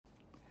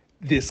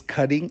This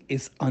cutting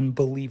is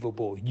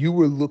unbelievable. You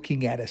were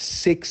looking at a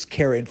 6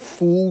 carat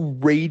full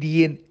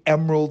radiant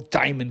emerald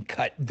diamond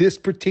cut. This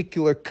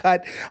particular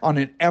cut on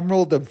an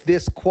emerald of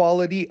this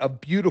quality, a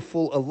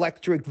beautiful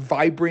electric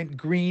vibrant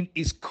green,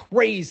 is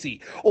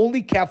crazy.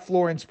 Only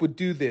Florence would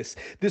do this.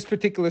 This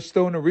particular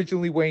stone,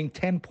 originally weighing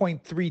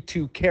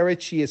 10.32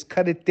 carats, she has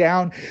cut it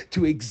down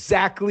to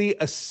exactly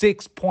a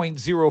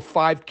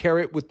 6.05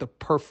 carat with the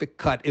perfect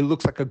cut. It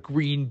looks like a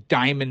green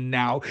diamond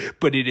now,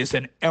 but it is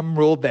an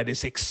emerald that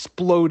is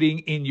exploding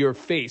in your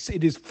face.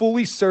 It is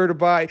fully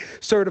certified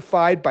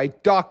by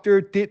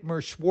Dr.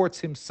 Dietmar Schwartz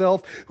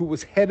himself, who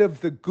was head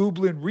of the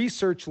Gublin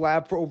Research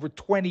Lab for over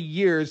 20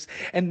 years,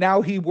 and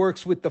now he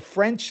works with the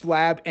French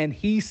lab, and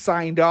he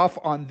signed off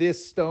on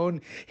this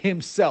stone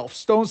himself.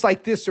 Stones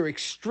like this are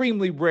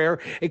extremely rare,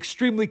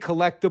 extremely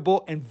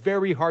collectible, and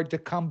very hard to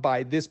come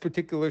by. This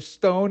particular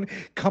stone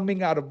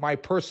coming out of my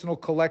personal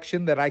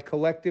collection that I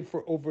collected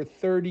for over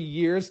 30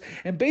 years.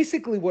 And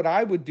basically what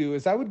I would do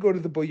is I would go to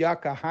the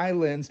Boyaca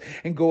Highlands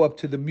and go up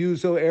to the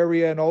Muzo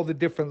area and all the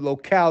different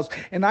locales,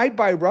 and I'd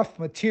buy rough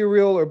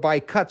material or buy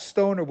cut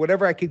stone or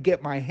whatever I could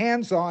get my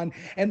hands on,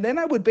 and then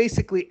I would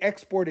basically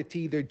export it to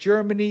either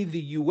Germany, the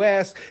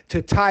US,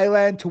 to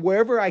Thailand, to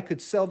wherever I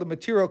could sell the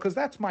material, because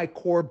that's my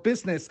core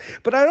business.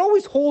 But I'd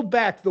always hold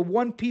back the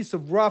one piece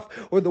of rough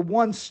or the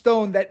one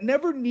stone that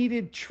never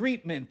needed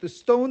treatment, the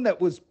stone that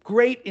was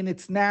great in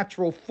its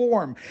natural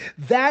form.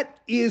 That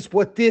is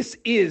what this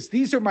is.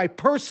 These are my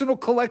personal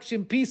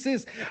collection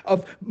pieces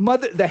of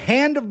the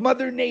hand of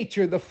Mother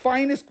Nature, the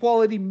finest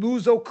quality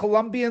Muzo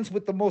Colombians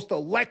with the most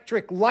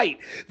electric light,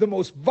 the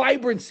most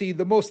vibrancy,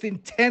 the most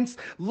intense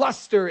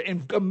luster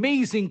and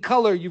amazing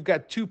color. You've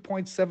got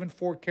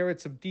 2.74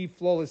 carats of deep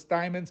flawless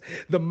diamonds.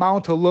 The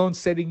mount alone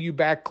setting you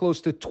back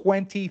close to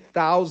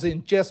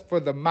 20,000 just for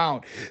the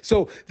mount.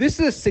 So this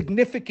is a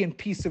significant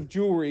piece of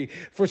jewelry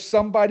for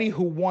somebody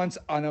who wants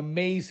an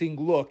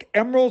amazing look.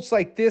 Emeralds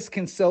like this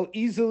can sell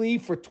easily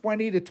for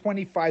 20 to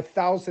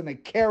 25,000 a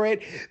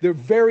carat. They're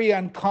very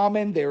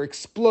uncommon. They're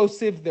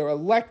explosive. They're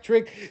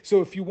electric.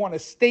 So if you want a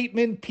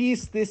statement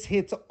piece, this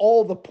hits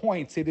all the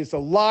points. It is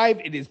alive,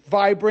 it is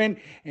vibrant,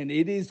 and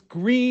it is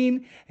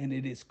green, and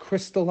it is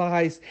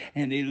crystallized,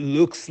 and it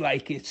looks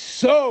like it's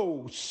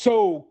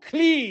so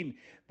clean.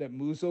 That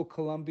Muzo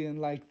Colombian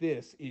like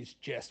this is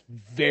just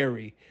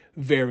very,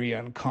 very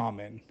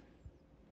uncommon.